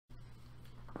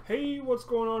Hey, what's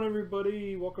going on,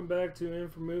 everybody? Welcome back to In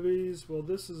For Movies. Well,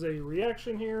 this is a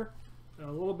reaction here,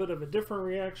 a little bit of a different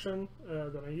reaction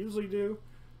than I usually do.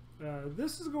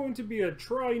 This is going to be a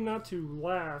try not to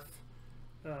laugh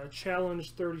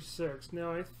challenge 36.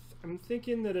 Now, I'm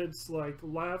thinking that it's like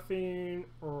laughing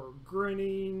or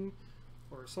grinning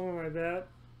or something like that.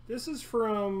 This is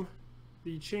from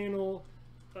the channel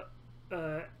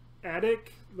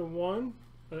AdikTheOne,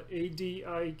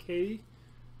 A-D-I-K.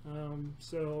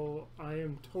 So I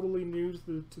am totally new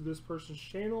to this person's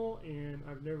channel, and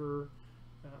I've never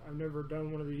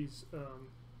done one of these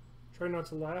try not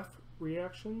to laugh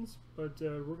reactions. But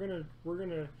I'm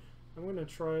gonna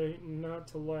try not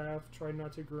to laugh, try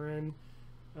not to grin.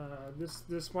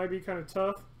 This might be kind of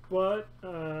tough, but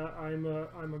I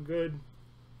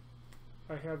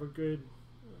have a good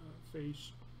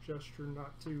face gesture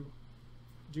not to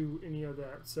do any of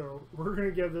that. So we're gonna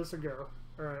give this a go.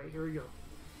 All right, here we go.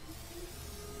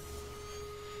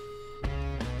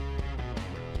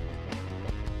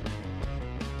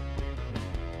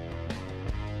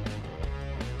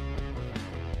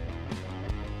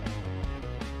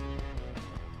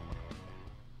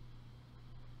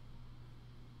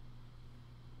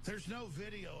 There's no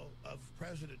video of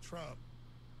President Trump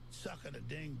sucking a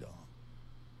ding-dong.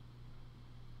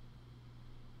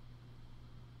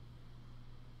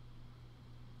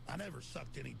 I never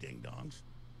sucked any ding-dongs.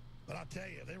 But I'll tell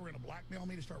you, if they were going to blackmail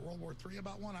me to start World War III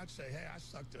about one, I'd say, hey, I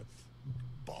sucked a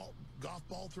golf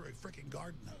ball through a freaking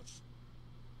garden hose.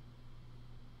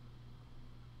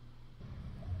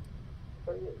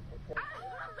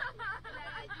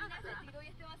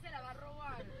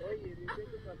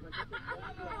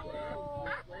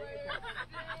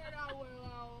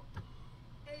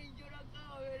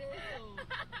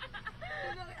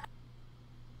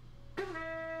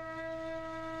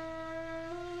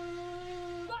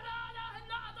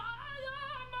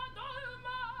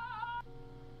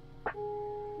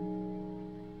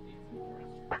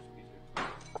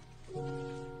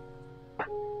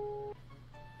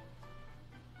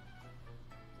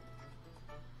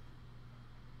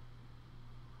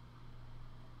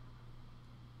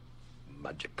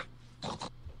 Magic. Come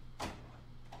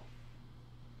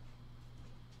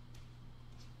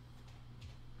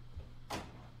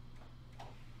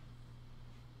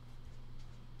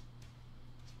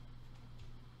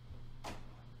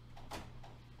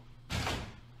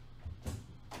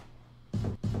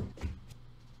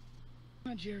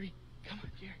on, Jerry. Come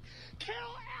on, Jerry. Kill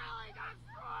Ellie!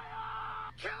 Destroy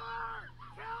her! Kill her!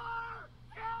 Kill her!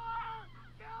 Kill her!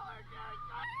 Kill her, Jerry!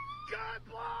 Good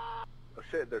block! Oh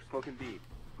shit, they're smoking B.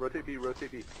 Rotate B,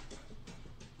 rotate B.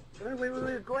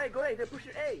 Wait, go ahead. They're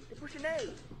pushing A. They're pushing A.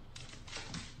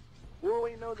 Whoa,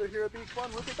 wait, no, they're here at B. Come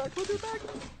on, rotate back, rotate back.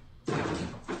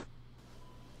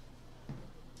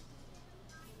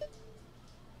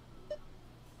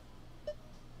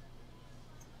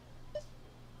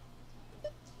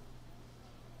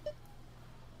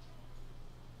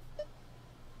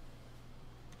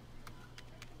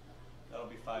 That'll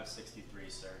be 563,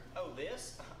 sir. Oh,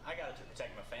 this? I got it to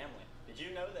protect my family. Did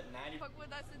you know that 90... Fuck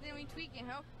with us and then we tweaking,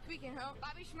 huh? Tweaking, huh?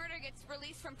 Bobby Schmurder gets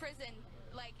released from prison,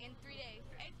 like, in 3 days.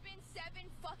 It's been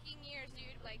 7 fucking years,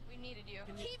 dude. Like, we needed you.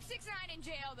 Keep 6ix9ine in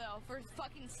jail, though, for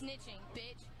fucking snitching,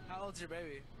 bitch. How old's your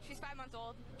baby? She's 5 months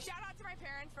old. Shout out to my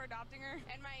parents for adopting her,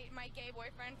 and my gay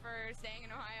boyfriend for staying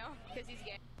in Ohio, because he's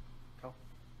gay. Go.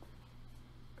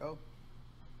 Go.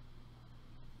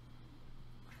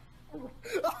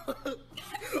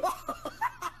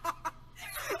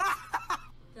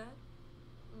 Dad,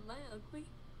 am I ugly?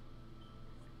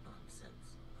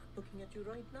 Nonsense. Looking at you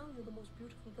right now, you're the most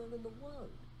beautiful girl in the world.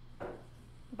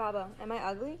 Baba, am I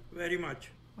ugly? Very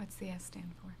much. What's the S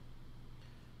stand for?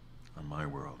 In my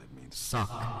world, it means suck.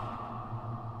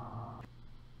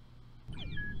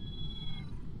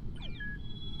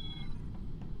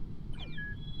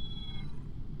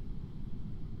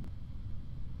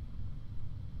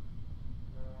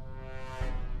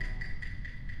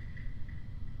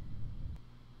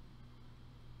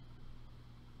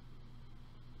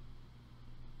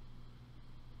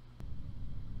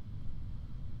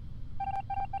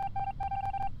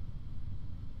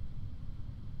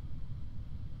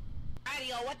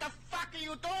 What the fuck are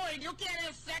you doing? You can't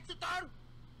have sex with her?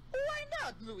 Why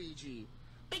not, Luigi?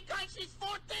 Because she's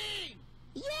 14!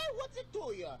 Yeah, what's it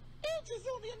to you? Age is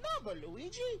only a number,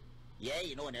 Luigi. Yeah,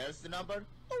 you know what else is the number?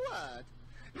 What?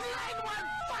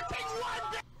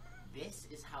 9-1-fucking-1! This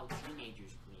is how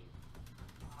teenagers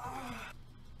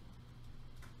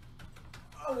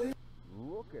clean.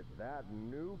 Look at that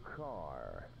new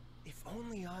car. If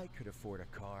only I could afford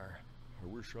a car. I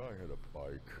wish I had a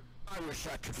bike. I wish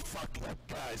I could fuck that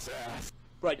guy's ass.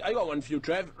 Right, I got one for you,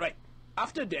 Trev. Right.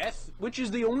 After death, which is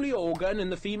the only organ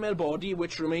in the female body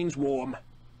which remains warm?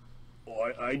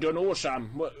 Oh, I don't know, Sam.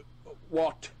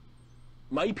 What?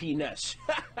 My penis.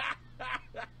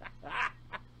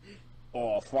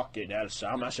 Oh, fucking hell,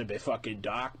 Sam. That's a bit fucking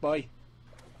dark, boy.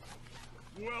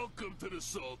 Welcome to the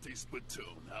Salty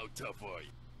Spittoon. How tough are you?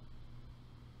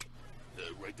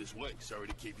 Right this way. Sorry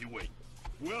to keep you waiting.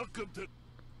 Welcome to...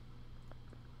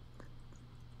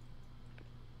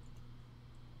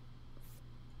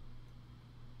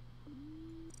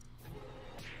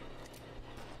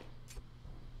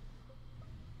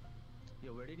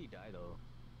 Yo, where did he die, though?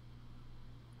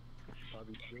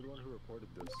 Bobby, you're the one who reported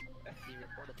this. He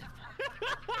reported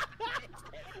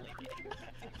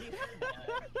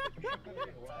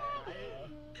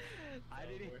I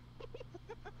didn't...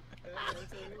 I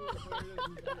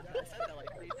said that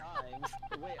like 3 times.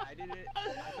 Wait, I didn't... I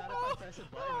thought if I press a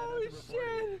button, I doesn't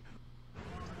report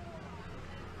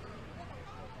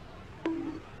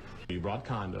it. You brought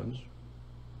condoms.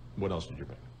 What else did you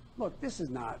bring? Look, this is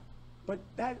not, but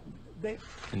that, they...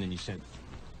 And then you sent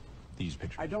these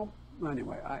pictures. I don't,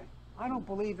 anyway, I don't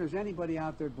believe there's anybody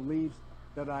out there believes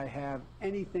that I have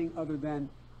anything other than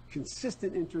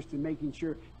consistent interest in making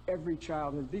sure every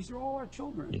child has, these are all our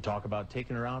children. You talk about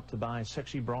taking her out to buy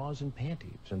sexy bras and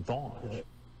panties and thongs.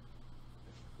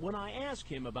 When I ask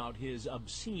him about his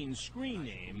obscene screen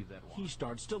name, he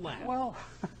starts to laugh. Well,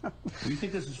 You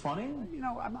think this is funny? you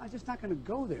know, I'm just not going to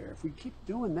go there. If we keep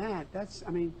doing that, that's,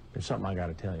 I mean... There's something I got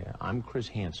to tell you. I'm Chris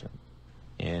Hansen,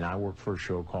 and I work for a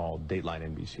show called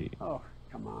Dateline NBC. Oh,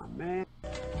 come on, man.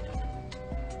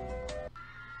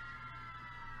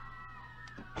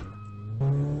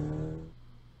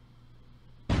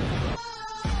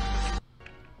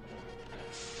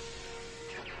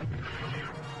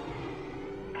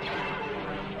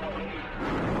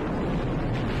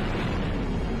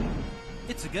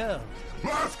 It's a go.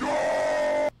 Let's go!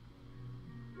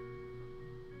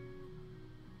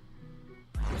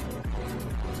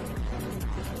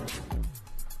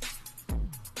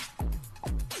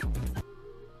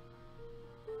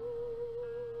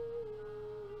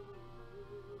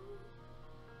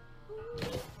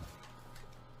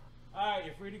 Alright,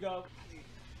 you're free to go.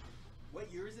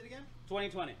 What year is it again?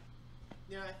 2020.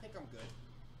 Yeah, I think I'm good.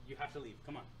 You have to leave.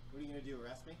 Come on. What are you gonna do,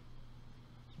 arrest me?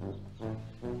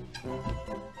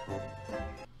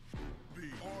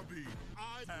 BRB,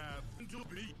 I have to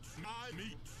beat my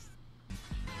meat.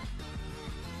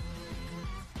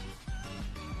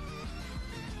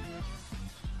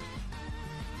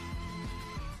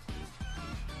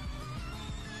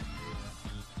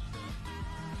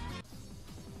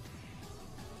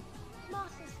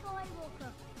 Master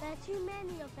Skywalker, there are too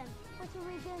many of them. What are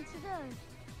we going to do?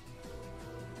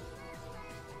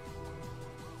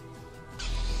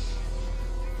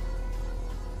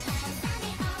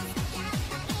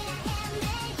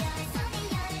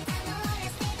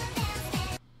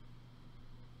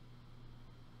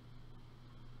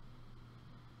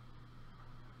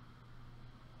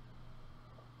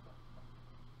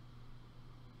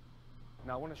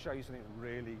 Now I want to show you something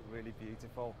really, really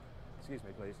beautiful. Excuse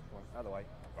me, please. One, out of the way.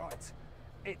 Right.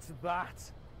 It's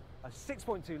that. A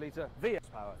 6.2 litre VS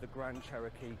power, the Grand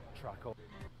Cherokee Trackle.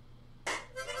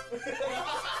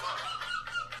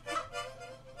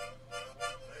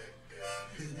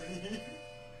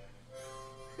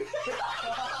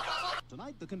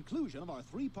 Tonight, the conclusion of our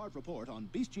 3-part report on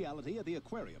bestiality at the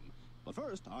aquarium. But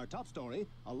first, our top story,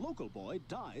 a local boy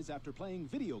dies after playing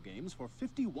video games for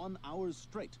 51 hours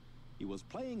straight. He was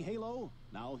playing Halo,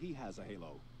 now he has a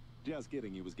Halo. Just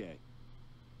kidding, he was gay.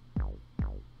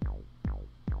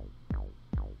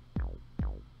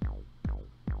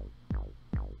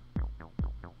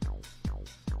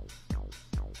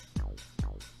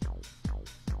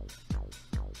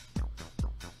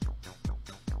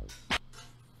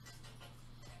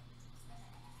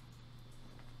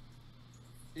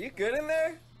 You good in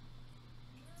there?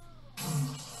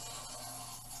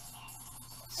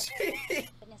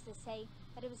 Witnesses say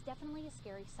that it was definitely a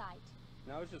scary sight.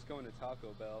 And I was just going to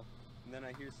Taco Bell, and then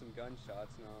I hear some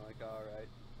gunshots, and I'm like, alright,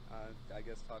 I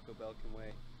guess Taco Bell can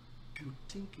wait. You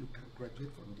think you can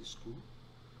graduate from this school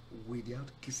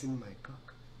without kissing my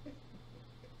cock?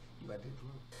 You are dead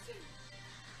wrong.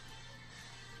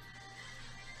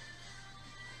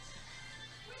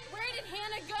 Where did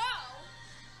Hannah go?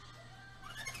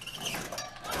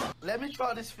 Let me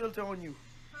try this filter on you.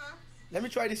 Huh? Let me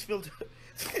try this filter. What?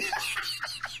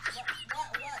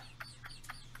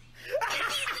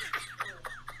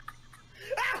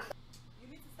 You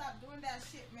need to stop doing that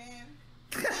shit, man.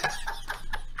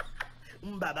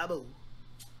 Ba-ba-boo.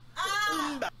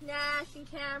 Nash and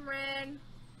Cameron.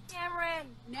 Cameron.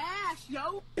 Graham Nash,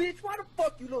 yo. Bitch, why the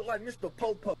fuck you look like Mr.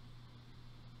 Popo?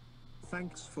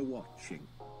 Thanks for watching.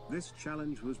 This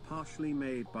challenge was partially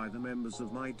made by the members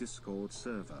of my Discord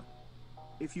server.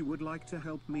 If you would like to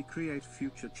help me create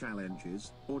future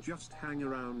challenges, or just hang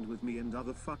around with me and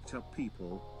other fucked up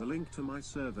people, the link to my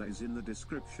server is in the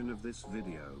description of this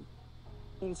video.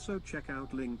 Also check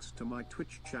out links to my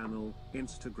Twitch channel,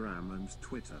 Instagram and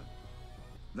Twitter.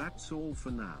 That's all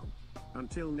for now.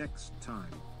 Until next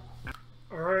time.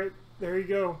 Alright, there you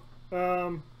go.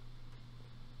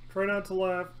 Try not to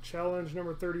laugh, challenge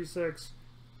number 36.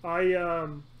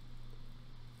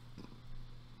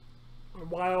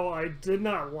 While I did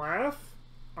not laugh,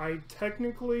 I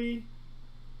technically,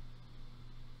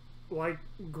 like,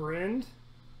 grinned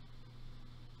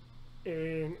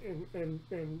and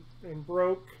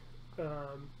broke,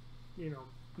 you know,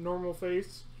 normal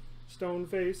face, stone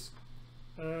face.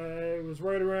 It was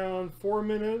right around 4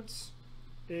 minutes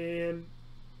and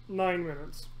 9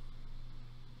 minutes.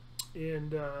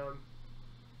 And,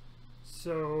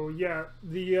 so, yeah,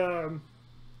 the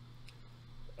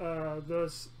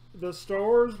Star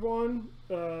Wars one,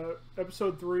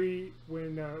 episode 3,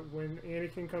 when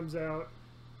Anakin comes out,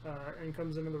 and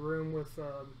comes into the room with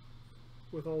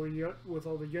all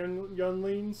the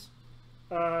younglings,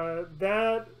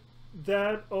 that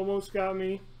almost got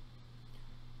me,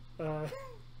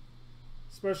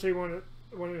 especially when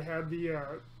it had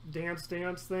the dance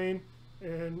thing,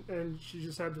 and she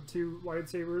just had the 2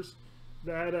 lightsabers.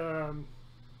 That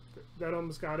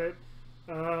almost got it.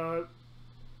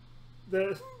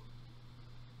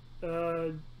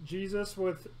 Jesus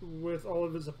with all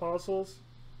of his apostles,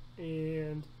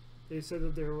 and they said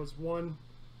that there was one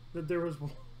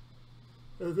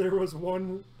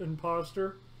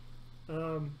imposter,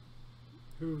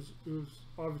 who's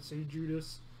obviously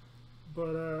Judas,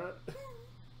 but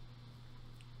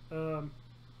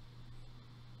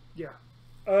yeah.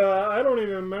 I don't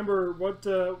even remember what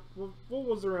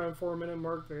was around 4 minute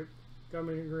mark that got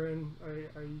me to grin.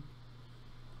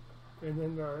 And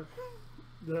then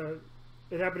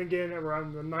it happened again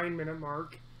around the 9 minute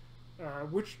mark,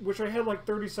 which I had like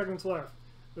 30 seconds left.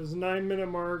 It was 9 minute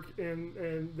mark,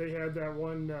 and they had that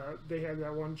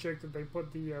one chick that they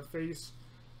put the face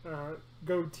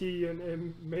goatee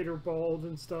and made her bald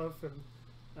and stuff, and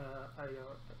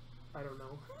I don't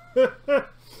know.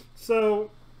 So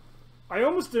I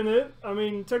almost didn't. I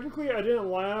mean, technically I didn't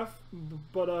laugh,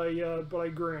 but I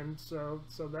grinned. So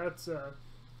that's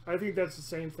I think that's the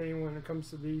same thing when it comes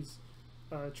to these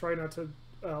try not to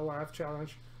laugh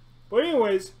challenge. But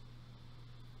anyways,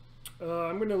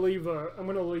 I'm gonna leave a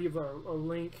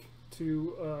link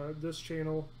to this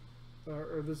channel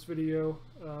or this video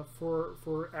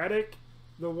for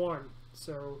AdikTheOne.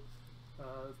 So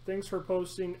thanks for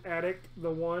posting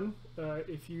AdikTheOne.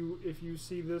 If you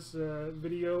see this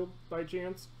video by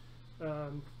chance, I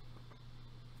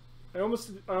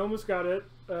almost got it.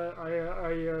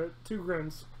 Two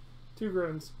grins.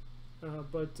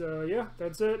 But yeah,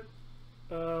 that's it.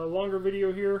 Longer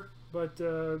video here, but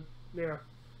yeah.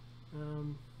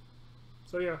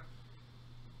 So yeah.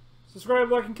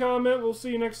 Subscribe, like, and comment. We'll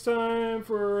see you next time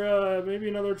for maybe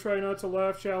another Try Not to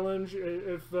Laugh challenge.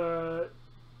 If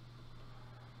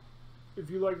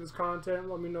you like this content,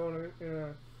 let me know in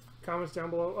the comments down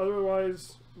below.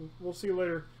 Otherwise, we'll see you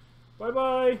later.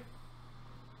 Bye-bye.